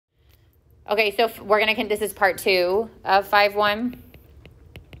Okay, so this is part 2 of 5-1.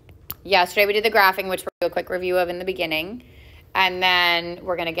 Yesterday we did the graphing, which we'll do a quick review of in the beginning. And then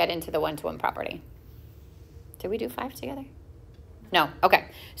we're going to get into the one-to-one property. Did we do 5 together? No. Okay.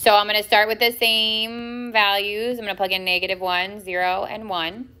 So I'm going to start with the same values. I'm going to plug in -1, 0, and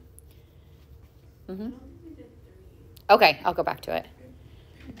 1. Okay, I'll go back to it.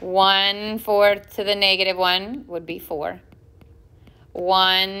 1/4 to the -1 would be 4.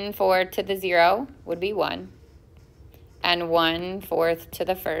 1/4 to the 0 would be 1. And 1/4 to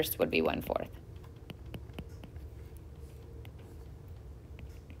the first would be 1/4.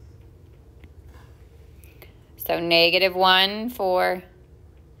 So -1, 4,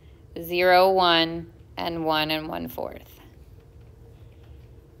 0, 1, and 1 1/4.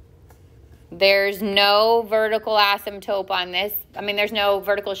 There's no vertical asymptote on this. I mean, there's no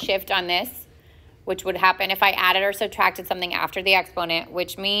vertical shift on this, which would happen if I added or subtracted something after the exponent,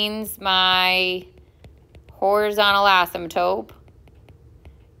 which means my horizontal asymptote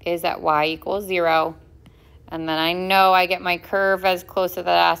is at y = 0. And then I know I get my curve as close to the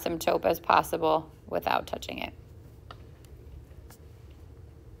asymptote as possible without touching it.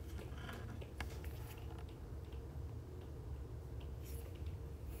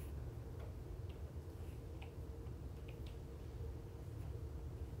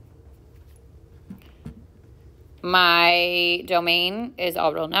 My domain is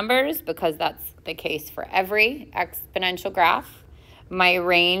all real numbers because that's the case for every exponential graph. My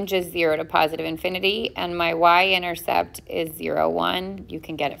range is 0 to positive infinity, and my y-intercept is 0, 1. You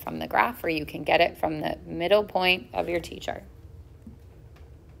can get it from the graph, or you can get it from the middle point of your t-chart.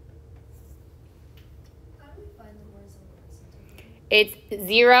 How do we find the horizontal asymptote? It's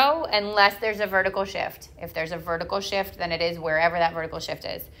 0 unless there's a vertical shift. If there's a vertical shift, then it is wherever that vertical shift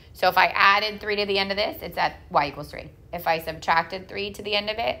is. So if I added 3 to the end of this, it's at y = 3. If I subtracted 3 to the end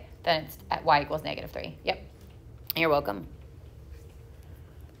of it, then it's at y = -3. Yep. You're welcome.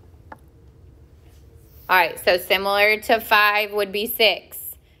 All right, so similar to 5 would be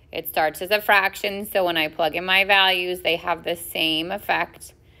 6. It starts as a fraction, so when I plug in my values, they have the same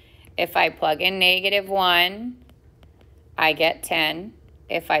effect. If I plug in -1, I get 10.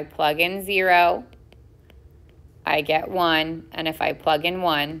 If I plug in 0, I get 1. And if I plug in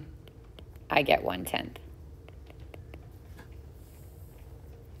 1, I get 1/10.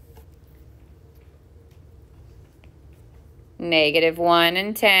 -1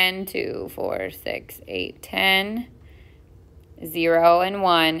 and 10, 2, 4, 6, 8, 10. 0 and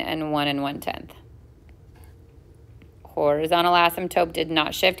 1, and 1 1/10. Horizontal asymptote did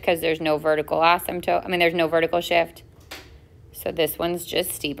not shift because there's no vertical asymptote. I mean, there's no vertical shift. So this one's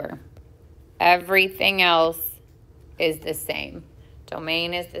just steeper. Everything else is the same.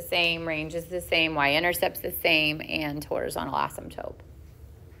 Domain is the same, range is the same, y-intercept's the same, and horizontal asymptote.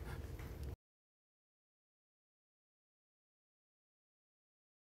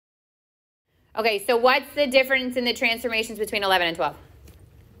 Okay, so what's the difference in the transformations between 11 and 12?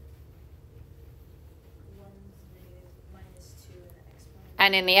 One's -2 in the exponent.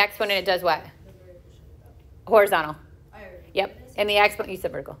 And in the exponent, it does what? The vertical shift up. Horizontal. Yep. In the exponent, you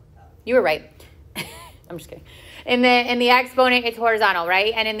said vertical. You were right. I'm just kidding. In the exponent, it's horizontal,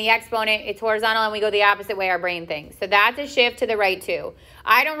 right? And in the exponent, it's horizontal, and we go the opposite way our brain thinks. So that's a shift to the right too.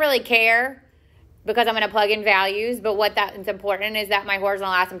 I don't really care because I'm going to plug in values, but what that's important is that my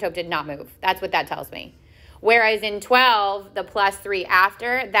horizontal asymptote did not move. That's what that tells me. Whereas in 12, the +3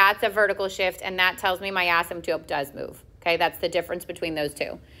 after, that's a vertical shift, and that tells me my asymptote does move. Okay, that's the difference between those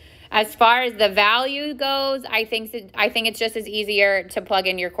two. As far as the value goes, I think it's just as easier to plug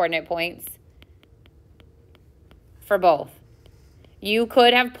in your coordinate points for both. You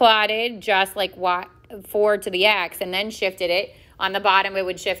could have plotted just like 4 to the x and then shifted it. On the bottom, it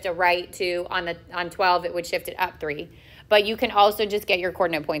would shift a right 2. On 12, it would shift it up 3. But you can also just get your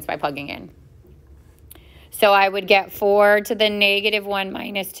coordinate points by plugging in. So I would get 4 to the -1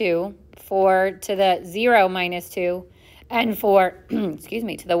 minus 2, 4 to the 0 minus 2, and 4, excuse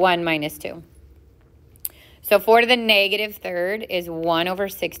me, to the 1 minus 2. So 4 to the -3rd is 1 over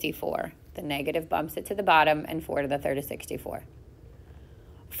 64. The negative bumps it to the bottom, and 4 to the 3rd is 64.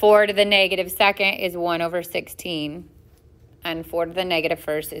 4 to the -2nd is 1 over 16, and 4 to the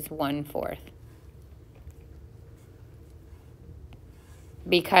 -1st is 1/4.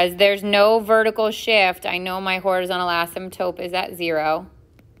 Because there's no vertical shift, I know my horizontal asymptote is at 0.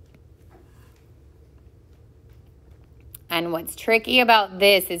 And what's tricky about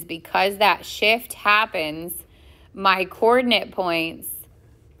this is because that shift happens, my coordinate points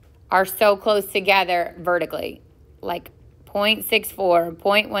are so close together vertically. Like 0.64,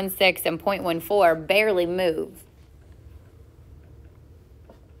 0.16, and 0.14 barely move.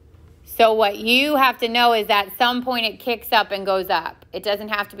 So what you have to know is that at some point it kicks up and goes up. It doesn't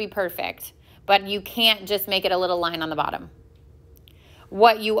have to be perfect, but you can't just make it a little line on the bottom.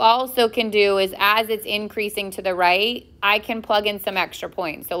 What you also can do is as it's increasing to the right, I can plug in some extra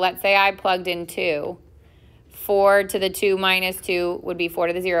points. So let's say I plugged in 2. 4 to the 2 minus 2 would be 4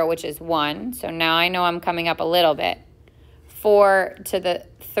 to the 0, which is 1. So now I know I'm coming up a little bit. 4 to the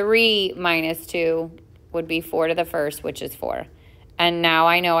 3 minus 2 would be 4 to the first, which is 4. And now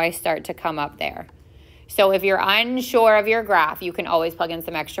I know I start to come up there. So if you're unsure of your graph, you can always plug in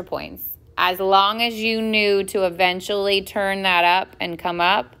some extra points. As long as you knew to eventually turn that up and come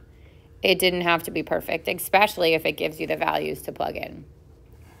up, it didn't have to be perfect, especially if it gives you the values to plug in.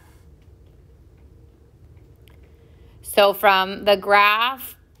 So from the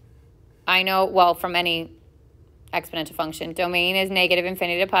graph, I know, well, from any exponential function, domain is negative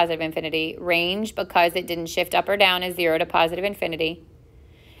infinity to positive infinity. Range, because it didn't shift up or down, is 0 to positive infinity.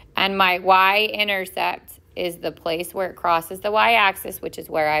 And my y-intercept is the place where it crosses the y-axis, which is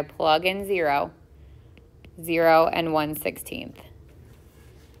where I plug in 0, 0 and 1/16.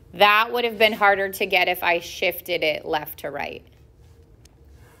 That would have been harder to get if I shifted it left to right.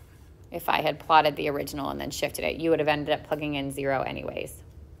 If I had plotted the original and then shifted it, you would have ended up plugging in 0 anyways.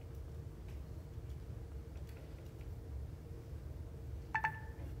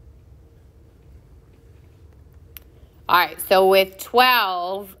 All right, so with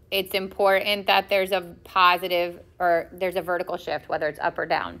 12, it's important that there's a positive or there's a vertical shift, whether it's up or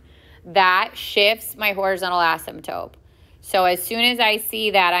down. That shifts my horizontal asymptote. So as soon as I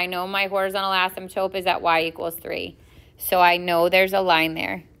see that, I know my horizontal asymptote is at y equals 3. So I know there's a line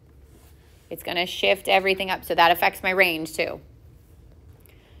there. It's going to shift everything up, so that affects my range too.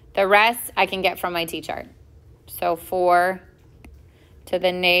 The rest I can get from my t-chart. So 4 to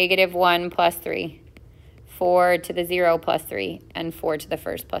the negative 1 plus 3. 4 to the 0 plus 3, and 4 to the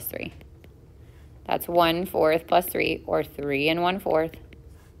first plus 3. That's 1/4 plus 3, or 3 1/4.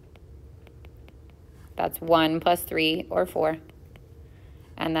 That's 1 plus 3, or 4.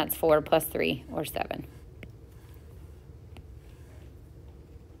 And that's 4 plus 3, or 7.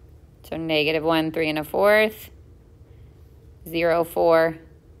 So negative 1, 3 1/4, 0, 4,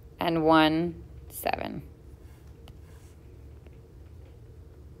 and 1, 7.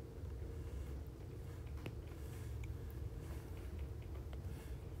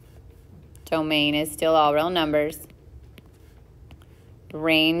 Domain is still all real numbers.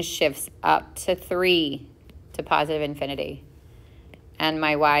 Range shifts up to 3 to positive infinity. And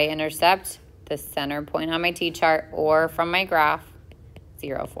my y-intercept, the center point on my t-chart or from my graph,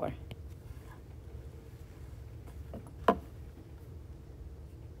 0, 4.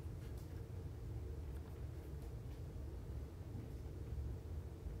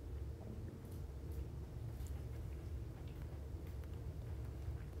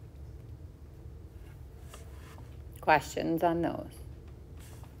 Questions on those?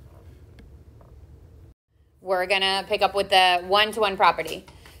 We're going to pick up with the one-to-one property.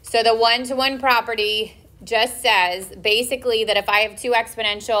 So the one-to-one property just says basically that if I have two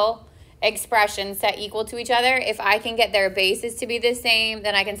exponential expressions set equal to each other, if I can get their bases to be the same,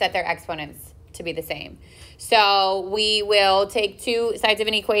 then I can set their exponents to be the same. So we will take two sides of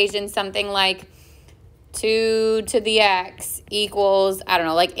an equation, something like 2 to the x equals, I don't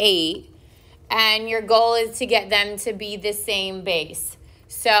know, like 8. And your goal is to get them to be the same base.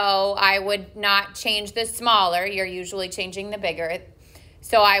 So I would not change the smaller. You're usually changing the bigger.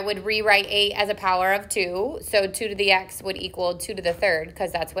 So I would rewrite 8 as a power of 2. So 2 to the x would equal 2 to the third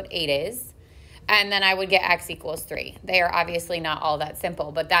because that's what 8 is. And then I would get x equals 3. They are obviously not all that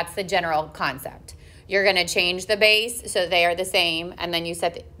simple, but that's the general concept. You're going to change the base so they are the same, and then you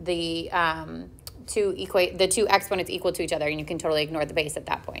set the two exponents equal to each other, and you can totally ignore the base at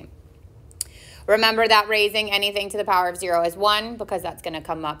that point. Remember that raising anything to the power of 0 is 1 because that's going to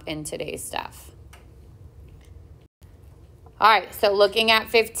come up in today's stuff. All right, so looking at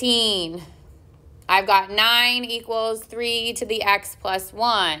 15, I've got 9 equals 3 to the x plus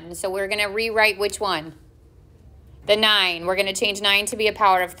 1. So we're going to rewrite which one? The 9. We're going to change 9 to be a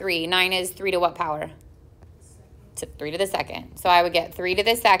power of 3. 9 is 3 to what power? To 3 to the second. So I would get 3 to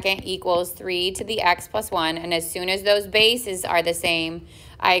the second equals 3 to the x plus 1. And as soon as those bases are the same,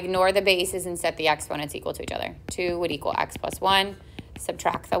 I ignore the bases and set the exponents equal to each other. 2 would equal x plus 1.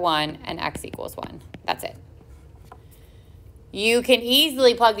 Subtract the 1, and x equals 1. That's it. You can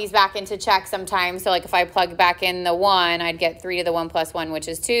easily plug these back into check sometimes. So like if I plug back in the 1, I'd get 3 to the 1 plus 1, which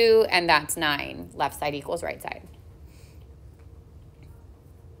is 2, and that's 9. Left side equals right side.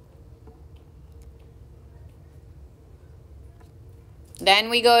 Then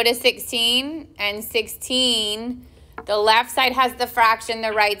we go to 16, and 16, The left side has the fraction,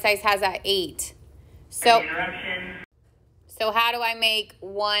 the right side has a 8. So how do I make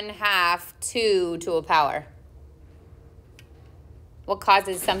 1/2 2 to a power? What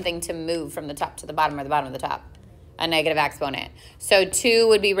causes something to move from the top to the bottom or the bottom to the top? A negative exponent. So 2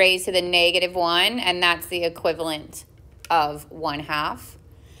 would be raised to the -1, and that's the equivalent of 1/2.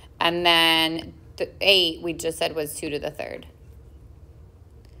 And then the 8 we just said was 2 to the 3rd.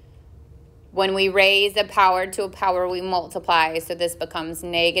 When we raise a power to a power, we multiply. So this becomes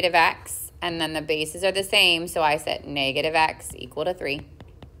 -x, and then the bases are the same. So I set -x equal to 3,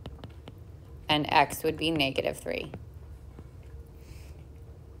 and x would be -3.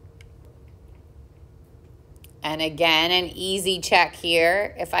 And again, an easy check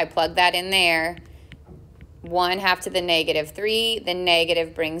here. If I plug that in there, 1/2 to the -3, the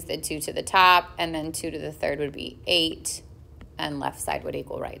negative brings the 2 to the top, and then 2 to the 3rd would be 8, and left side would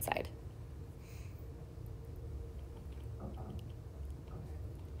equal right side.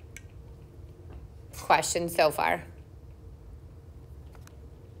 Questions so far?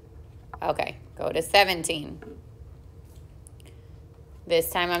 Okay, go to 17. This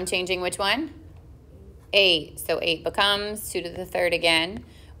time I'm changing which one? 8. So 8 becomes 2 to the 3rd again,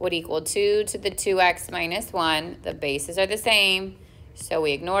 would equal 2 to the 2x minus 1. The bases are the same, so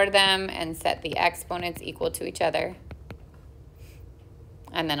we ignore them and set the exponents equal to each other.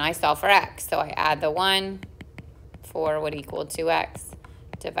 And then I solve for x. So I add the 1, 4 would equal 2x,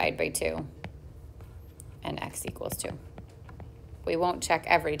 divide by 2, and x equals 2. We won't check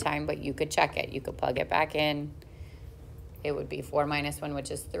every time, but you could check it. You could plug it back in. It would be 4 minus 1, which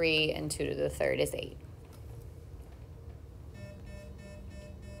is 3, and 2 to the 3rd is 8.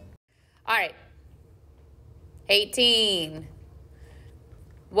 All right, 18.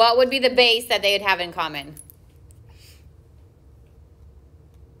 What would be the base that they would have in common?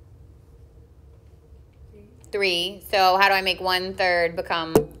 3. So how do I make 1/3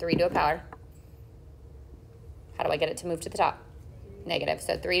 become 3 to a power? How do I get it to move to the top? Negative.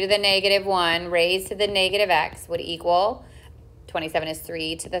 So 3 to the -1 raised to the -x would equal 27 is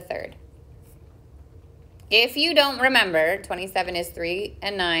 3 to the 3rd. If you don't remember, 27 is 3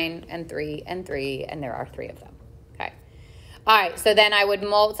 and 9 and 3 and 3, and there are 3 of them. Okay. All right, so then I would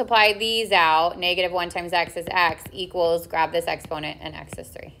multiply these out. -1 times x is x equals, grab this exponent, and x is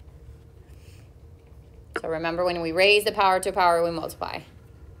 3. So remember, when we raise the power to a power, we multiply.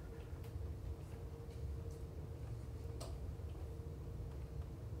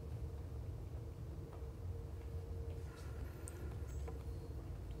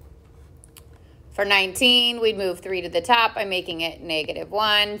 For 19, we'd move 3 to the top by making it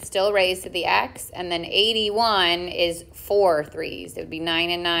 -1, still raised to the x, and then 81 is 4 3s. It would be 9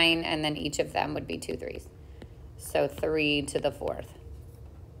 and 9, and then each of them would be 2 3s. So 3 to the 4th.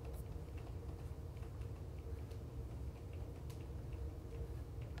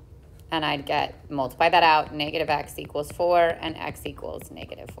 And I'd multiply that out, -x equals 4, and x equals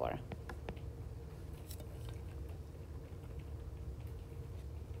 -4.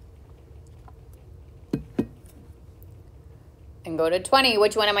 And go to 20.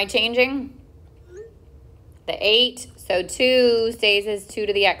 Which one am I changing? The 8. So 2 stays as 2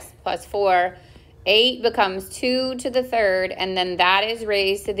 to the x plus 4. 8 becomes 2 to the 3rd, and then that is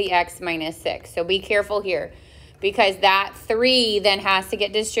raised to the x minus 6. So be careful here, because that 3 then has to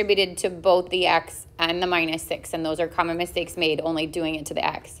get distributed to both the x and the minus 6, and those are common mistakes made, only doing it to the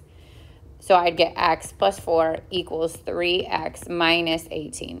x. So I'd get x plus 4 equals 3x minus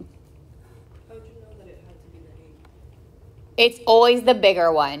 18. It's always the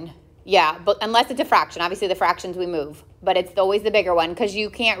bigger one. Yeah, but unless it's a fraction. Obviously, the fractions we move. But it's always the bigger one, because you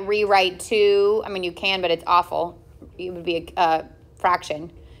can't rewrite 2. I mean, you can, but it's awful. It would be a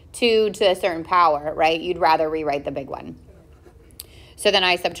fraction. 2 to a certain power, right? You'd rather rewrite the big one. So then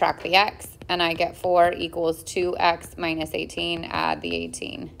I subtract the x, and I get 4 equals 2x minus 18. Add the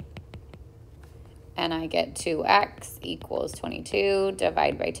 18. And I get 2x equals 22.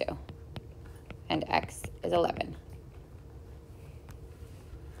 Divide by 2. And x is 11.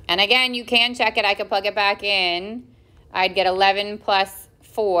 And again, you can check it. I could plug it back in. I'd get 11 plus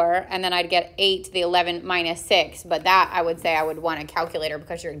 4, and then I'd get 8 to the 11 minus 6. But that, I would say I would want a calculator,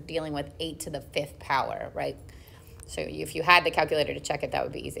 because you're dealing with 8 to the 5th power, right? So if you had the calculator to check it, that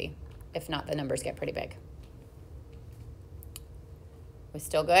would be easy. If not, the numbers get pretty big. We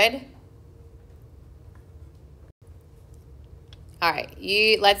still good? All right,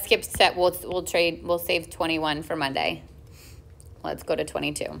 let's skip step. We'll save 21 for Monday. Let's go to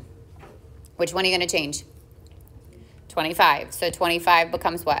 22. Which one are you going to change? 25. So 25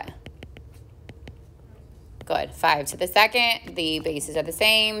 becomes what? Good. 5 to the 2nd. The bases are the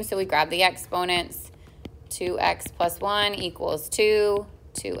same, so we grab the exponents 2x plus 1 equals 2,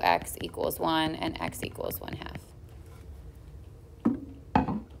 2x equals 1, and x equals 1/2.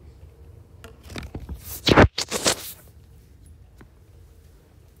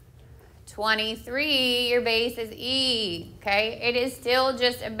 23, your base is e, okay? It is still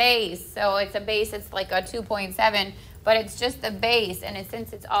just a base, so it's a base, it's like a 2.7, but it's just the base, and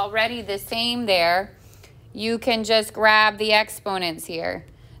since it's already the same there, you can just grab the exponents here.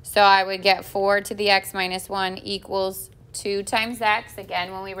 So I would get 4 to the x minus 1 equals 2 times x.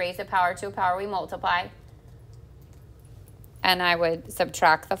 Again, when we raise a power to a power, we multiply. And I would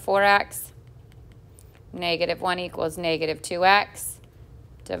subtract the 4x. Negative 1 equals negative 2x.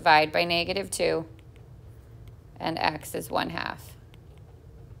 Divide by negative 2. And x is 1/2.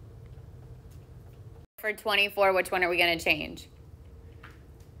 For 24, which one are we going to change?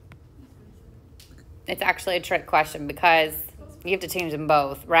 It's actually a trick question because you have to change them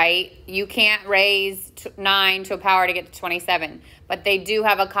both, right? You can't raise 9 to a power to get to 27, but they do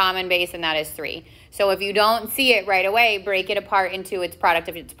have a common base, and that is 3. So if you don't see it right away, break it apart into its product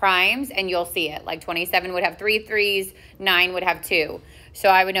of its primes, and you'll see it. Like 27 would have 3 3s, 9 would have 2. So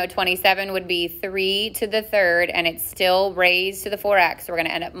I would know 27 would be 3 to the third, and it's still raised to the 4x. So we're going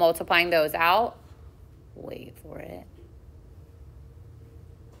to end up multiplying those out. Wait for it.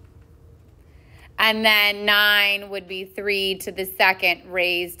 And then 9 would be 3 to the second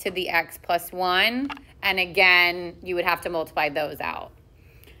raised to the x plus 1. And again, you would have to multiply those out.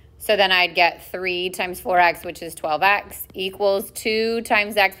 So then I'd get 3 times 4x, which is 12x, equals 2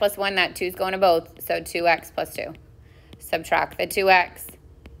 times x plus 1. That 2's going to both, so 2x plus 2. Subtract the 2x.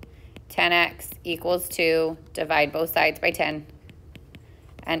 10x equals 2. Divide both sides by 10.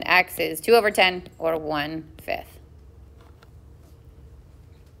 And x is 2 over 10, or 1/5.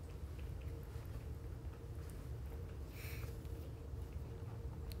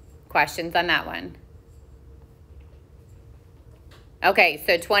 Questions on that one? Okay,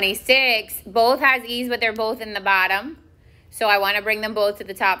 so 26, both has e's, but they're both in the bottom. So I want to bring them both to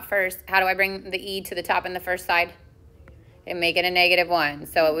the top first. How do I bring the e to the top in the first side? And make it a -1.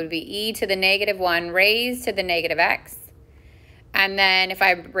 So it would be e to the -1 raised to the negative x. And then if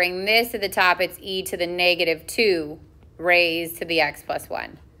I bring this to the top, it's e to the -2 raised to the x plus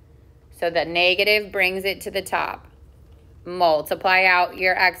 1. So the negative brings it to the top. Multiply out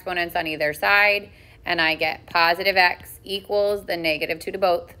your exponents on either side, and I get positive x equals the -2 to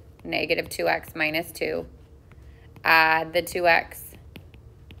both, -2x minus 2. Add the 2x.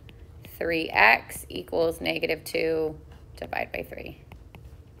 3x equals -2. Divide by 3.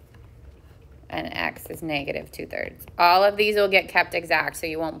 And x is -2/3. All of these will get kept exact, so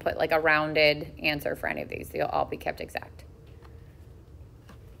you won't put like a rounded answer for any of these. They'll all be kept exact.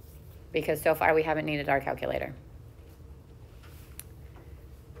 Because so far we haven't needed our calculator.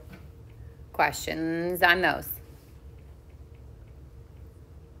 Questions on those?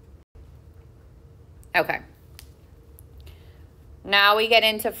 Okay. Now we get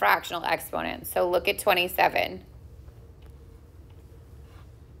into fractional exponents. So look at 27.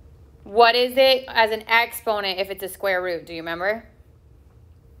 What is it as an exponent if it's a square root? Do you remember?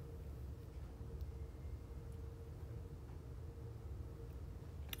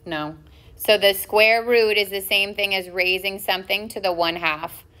 No. So the square root is the same thing as raising something to the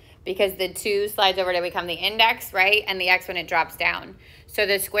 1/2 because the 2 slides over to become the index, right? And the exponent drops down. So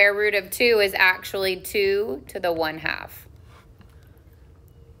the square root of 2 is actually 2 to the 1/2.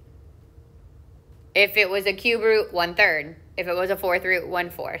 If it was a cube root, 1/3. If it was a fourth root,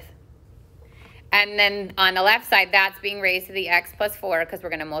 1/4. And then on the left side, that's being raised to the x plus 4 because we're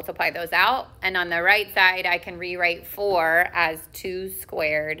going to multiply those out. And on the right side, I can rewrite 4 as 2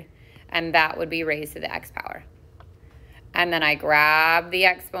 squared, and that would be raised to the x power. And then I grab the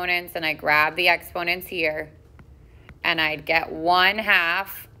exponents, and I grab the exponents here, and I'd get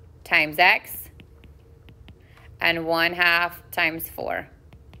 1/2 times x and 1/2 times 4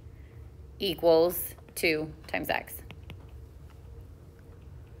 equals 2 times x.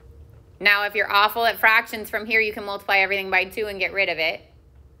 Now, if you're awful at fractions from here, you can multiply everything by 2 and get rid of it.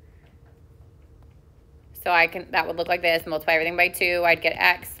 So that would look like this. Multiply everything by 2. I'd get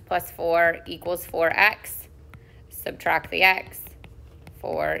x plus 4 equals 4x. Subtract the x.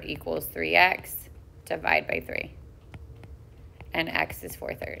 4 equals 3x. Divide by 3. And x is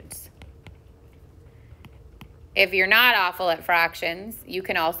 4/3. If you're not awful at fractions, you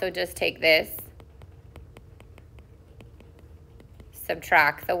can also just take this.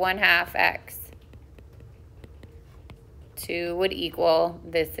 Subtract the 1/2 x. 2 would equal,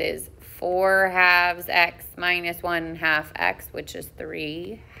 this is 4/2 x minus 1/2 x, which is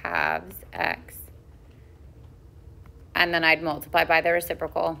 3/2 x. And then I'd multiply by the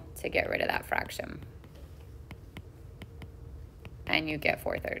reciprocal to get rid of that fraction. and you get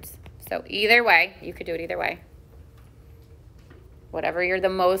 4/3. So either way, you could do it either way. Whatever you're the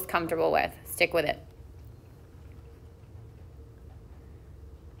most comfortable with, stick with it.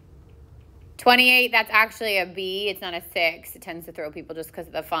 28, that's actually a B. It's not a 6. It tends to throw people just because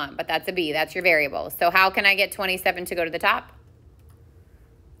of the font, but that's a B. That's your variable. So how can I get 27 to go to the top?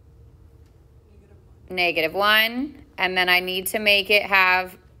 -1. And then I need to make it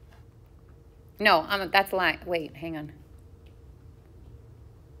have, no, that's line. Wait, hang on.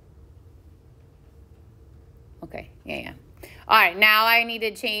 Okay, yeah. All right, now I need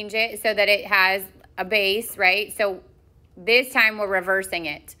to change it so that it has a base, right? So this time we're reversing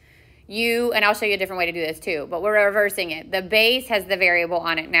it. And I'll show you a different way to do this too, but we're reversing it. The base has the variable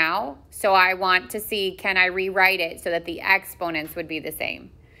on it now. So I want to see, can I rewrite it so that the exponents would be the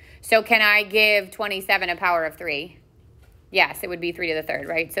same? So can I give 27 a power of 3? Yes, it would be 3 to the third,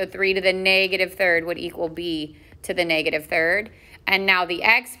 right? So 3 to the -3rd would equal B to the -3rd. And now the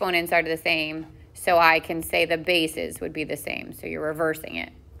exponents are the same, so I can say the bases would be the same. So you're reversing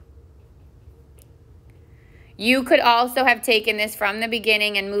it. You could also have taken this from the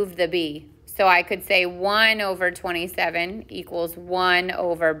beginning and moved the B. So I could say 1 over 27 equals 1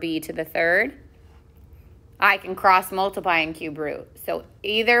 over B to the third. I can cross multiply and cube root. So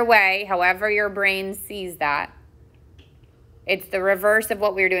either way, however your brain sees that, it's the reverse of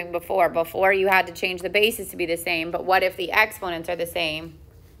what we were doing before. Before you had to change the bases to be the same, but what if the exponents are the same?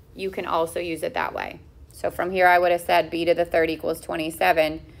 You can also use it that way. So from here I would have said B to the third equals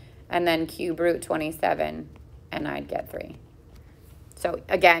 27 and then cube root 27 and I'd get 3. So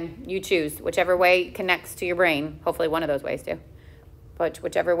again, you choose whichever way connects to your brain. Hopefully one of those ways too. But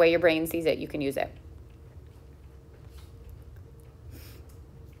whichever way your brain sees it, you can use it.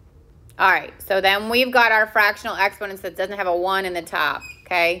 All right, so then we've got our fractional exponents that doesn't have a 1 in the top,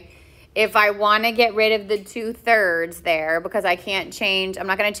 okay? If I want to get rid of the 2/3 there, because I can't change, I'm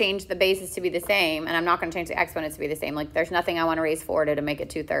not going to change the bases to be the same, and I'm not going to change the exponents to be the same. Like, there's nothing I want to raise 4 to make it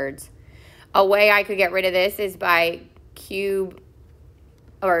 2/3. A way I could get rid of this is by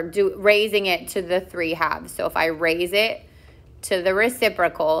raising it to the 3/2. So if I raise it to the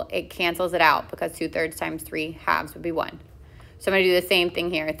reciprocal, it cancels it out because 2/3 times 3/2 would be 1. So I'm going to do the same thing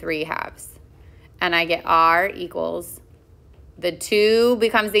here, 3/2. And I get R equals, the 2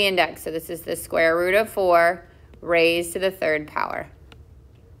 becomes the index. So this is the square root of 4 raised to the third power.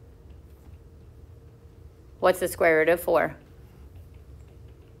 What's the square root of 4?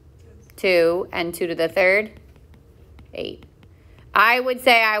 2, and 2 to the third, 8. I would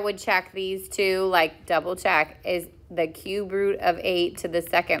say I would check these two, like double check. Is the cube root of 8 to the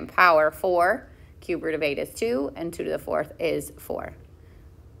second power 4? Cube root of 8 is 2, and 2 to the fourth is 4.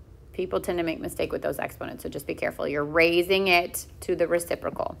 People tend to make a mistake with those exponents, so just be careful. You're raising it to the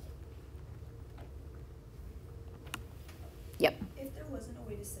reciprocal. Yep. If there wasn't a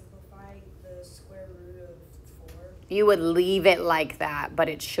way to simplify the square root of 4, You would leave it like that, but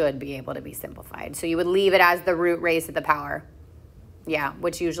it should be able to be simplified. So you would leave it as the root raised to the power. Yeah,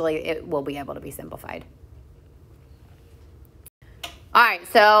 which usually it will be able to be simplified. All right,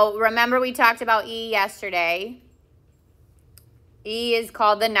 so remember we talked about E yesterday. E is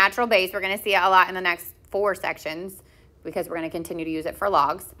called the natural base. We're going to see it a lot in the next 4 sections because we're going to continue to use it for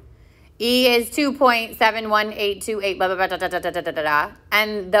logs. E is 2.71828, blah, blah, blah, da, da, da, da, da, da, da.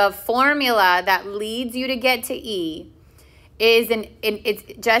 And the formula that leads you to get to E is it's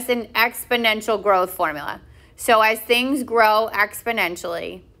just an exponential growth formula. So as things grow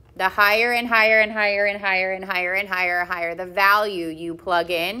exponentially, the higher and higher and higher and higher and higher and higher and higher the value you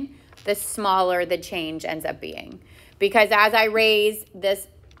plug in, the smaller the change ends up being. Because as I raise this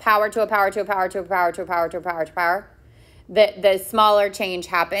power to a power to a power to a power to a power to a power to a power, the smaller change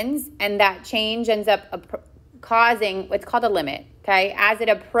happens, and that change ends up causing what's called a limit, okay? As it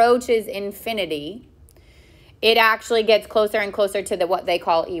approaches infinity, it actually gets closer and closer to what they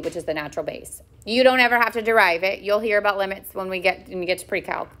call E, which is the natural base. You don't ever have to derive it. You'll hear about limits when you get to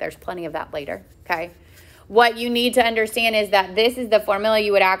pre-calc. There's plenty of that later, okay? What you need to understand is that this is the formula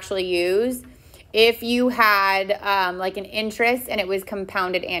you would actually use if you had like an interest and it was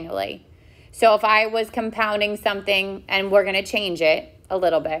compounded annually. So if I was compounding something, and we're going to change it a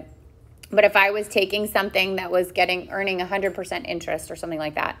little bit, but if I was taking something that was earning 100% interest or something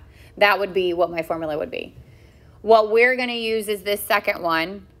like that, that would be what my formula would be. What we're going to use is this second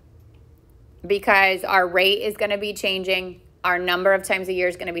one, because our rate is going to be changing, our number of times a year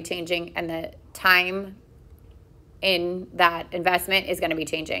is going to be changing, and the time in that investment is going to be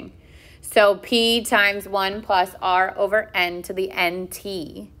changing. So P times 1 plus R over N to the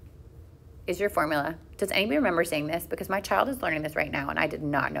NT is your formula. Does anybody remember saying this? Because my child is learning this right now, and I did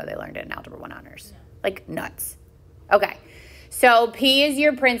not know they learned it in Algebra 1 Honors. No. Like nuts. Okay. So P is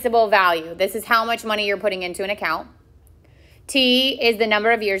your principal value. This is how much money you're putting into an account. T is the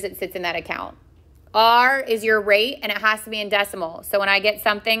number of years it sits in that account. R is your rate, and it has to be in decimal. So when I get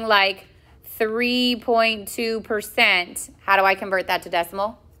something like 3.2%, how do I convert that to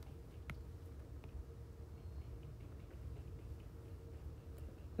decimal?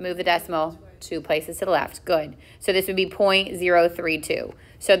 Move the decimal 2 places to the left. Good. So this would be 0.032.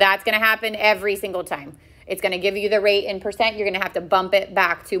 So that's going to happen every single time. It's going to give you the rate in percent. You're going to have to bump it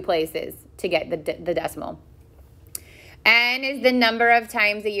back 2 places to get the decimal. N is the number of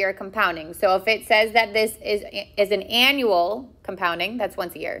times a year compounding. So if it says that this is an annual compounding, that's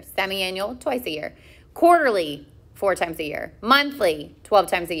once a year. Semi-annual, twice a year. Quarterly, 4 times a year. Monthly, 12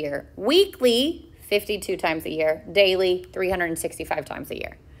 times a year. Weekly, 52 times a year. Daily, 365 times a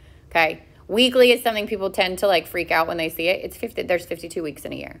year. Okay? Weekly is something people tend to like freak out when they see it. There's 52 weeks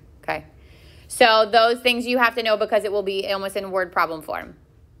in a year. Okay? So those things you have to know because it will be almost in word problem form.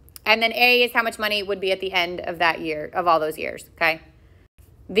 And then A is how much money would be at the end of that year, of all those years, okay?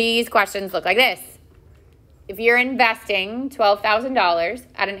 These questions look like this. If you're investing $12,000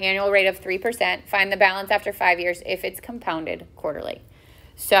 at an annual rate of 3%, find the balance after 5 years if it's compounded quarterly.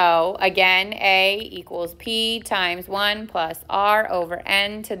 So, again, A equals P times 1 plus R over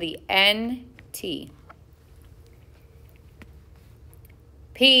N to the NT.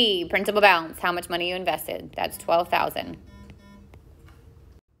 P, principal balance, how much money you invested. That's $12,000.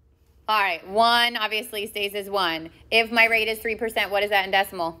 All right, 1 obviously stays as 1. If my rate is 3%, what is that in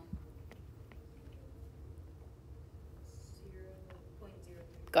decimal?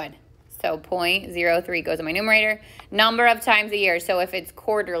 0.03. Good. So 0.03 goes in my numerator. Number of times a year. So if it's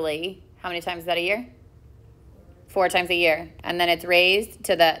quarterly, how many times is that a year? 4 times a year. And then it's raised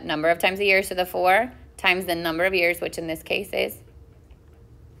to the number of times a year. So the 4 times the number of years, which in this case is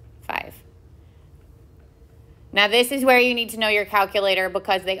 5. Now, this is where you need to know your calculator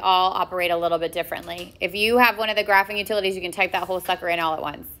because they all operate a little bit differently. If you have one of the graphing utilities, you can type that whole sucker in all at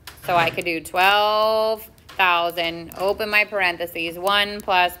once. So I could do 12,000, open my parentheses, 1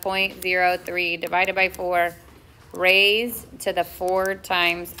 plus 0.03 divided by 4, raised to the 4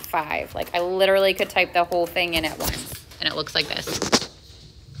 times 5. Like, I literally could type the whole thing in at once, and it looks like this.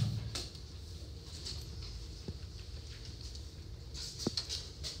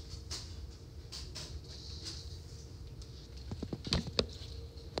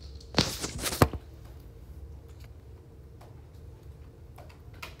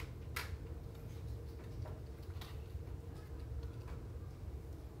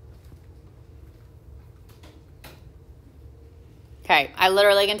 Okay, I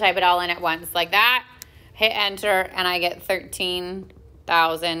literally can type it all in at once like that, hit enter, and I get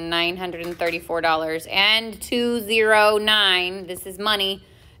 $13,934.209. This is money,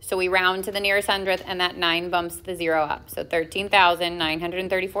 so we round to the nearest hundredth, and that 9 bumps the 0 up. So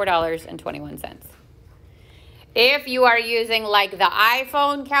 $13,934.21. If you are using like the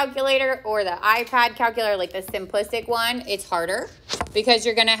iPhone calculator or the iPad calculator, like the simplistic one, it's harder because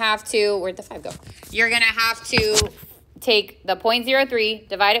you're going to have to, where'd the 5 go? You're going to have to take the 0.03,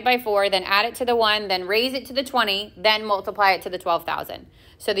 divide it by 4, then add it to the 1, then raise it to the 20, then multiply it to the 12,000.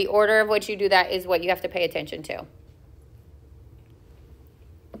 So the order of which you do that is what you have to pay attention to.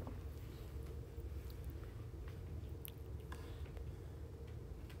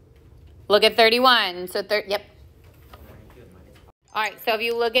 Look at 31. So, yep. All right, so if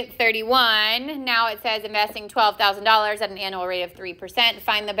you look at 31, now it says investing $12,000 at an annual rate of 3%.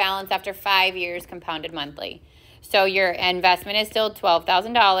 Find the balance after 5 years compounded monthly. So your investment is still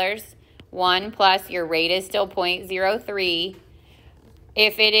 $12,000. 1 plus your rate is still 0.03.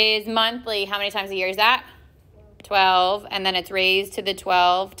 If it is monthly, how many times a year is that? 12. And then it's raised to the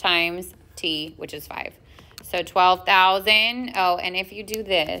 12 times T, which is 5. So 12,000. Oh, and if you do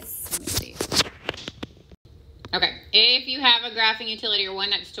this, let me see. Okay, if you have a graphing utility or one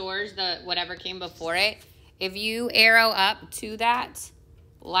that stores the whatever came before it, if you arrow up to that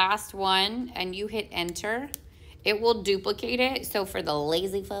last one and you hit enter, it will duplicate it. So for the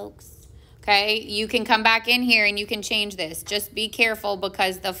lazy folks, okay, you can come back in here and you can change this. Just be careful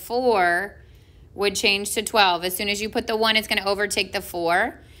because the 4 would change to 12. As soon as you put the 1, it's going to overtake the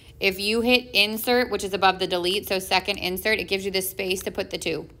 4. If you hit insert, which is above the delete, so second insert, it gives you the space to put the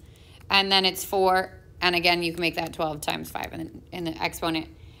 2. And then it's 4. And again, you can make that 12 times 5 in the exponent.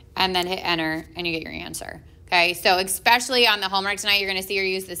 And then hit enter and you get your answer. Okay, so especially on the homework tonight, you're going to see her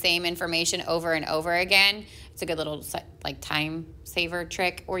use the same information over and over again. It's a good little like time saver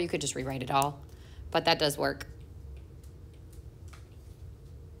trick, or you could just rewrite it all, but that does work.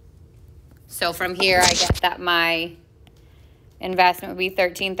 So from here, I get that my investment would be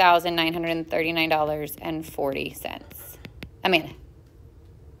 $13,939.40. Amanda.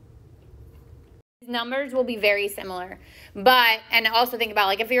 Numbers will be very similar, but, and also think about,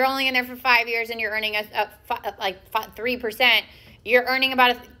 like, if you're only in there for 5 years and you're earning like 3%, you're earning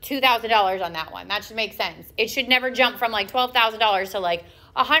about $2,000 on that one. That should make sense. It should never jump from like $12,000 to like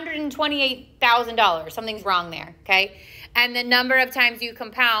 $128,000. Something's wrong there, okay? And the number of times you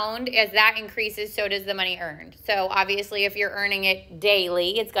compound, as that increases, so does the money earned. So obviously, if you're earning it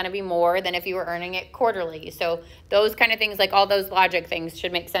daily, it's going to be more than if you were earning it quarterly. So those kind of things, like all those logic things,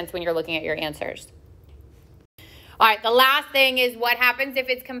 should make sense when you're looking at your answers. All right, the last thing is what happens if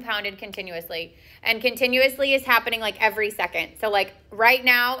it's compounded continuously. And continuously is happening like every second. So like right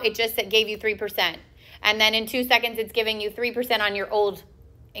now, it just gave you 3%. And then in 2 seconds, it's giving you 3% on your old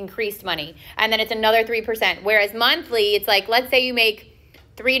increased money. And then it's another 3%. Whereas monthly, it's like, let's say you make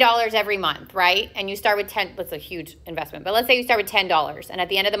 $3 every month, right? And you start with 10, that's a huge investment. But let's say you start with $10. And at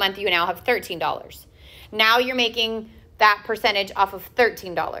the end of the month, you now have $13. Now you're making that percentage off of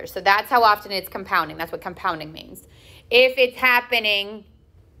 $13. So that's how often it's compounding. That's what compounding means. If it's happening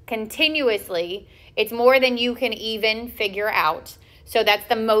continuously, it's more than you can even figure out. So that's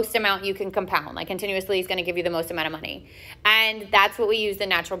the most amount you can compound. Like continuously is going to give you the most amount of money. And that's what we use the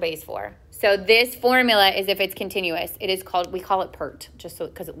natural base for. So this formula is if it's continuous. It is called, we call it PERT, just so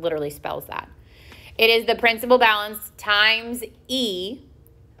because it literally spells that. It is the principal balance times E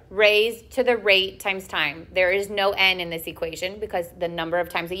raised to the rate times time. There is no N in this equation because the number of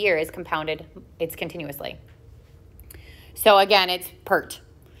times a year is compounded. It's continuously. So again, it's PERT.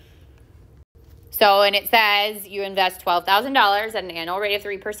 So, and it says you invest $12,000 at an annual rate of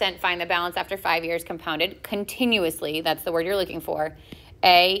 3%, find the balance after 5 years compounded continuously. That's the word you're looking for.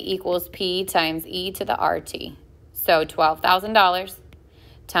 A equals P times E to the RT. So $12,000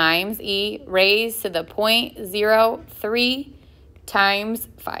 times E raised to the 0.03 times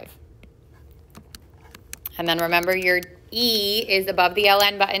 5. And then remember your E is above the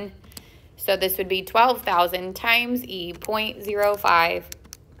LN button. So this would be 12,000 times E 0.05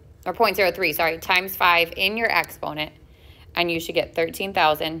 or 0.03, sorry, times 5 in your exponent. And you should get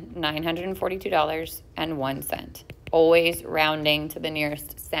 $13,942.01. Always rounding to the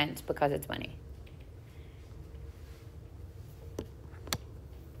nearest cent because it's money.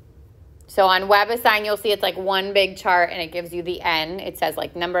 So on WebAssign, you'll see it's like one big chart and it gives you the N. It says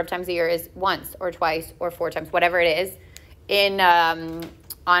like number of times a year is once or twice or 4 times, whatever it is. In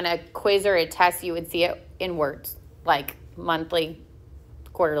on a quiz or a test, you would see it in words, like monthly,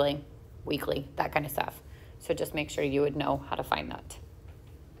 quarterly, weekly, that kind of stuff. So just make sure you would know how to find that.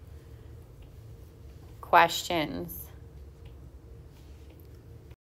 Questions?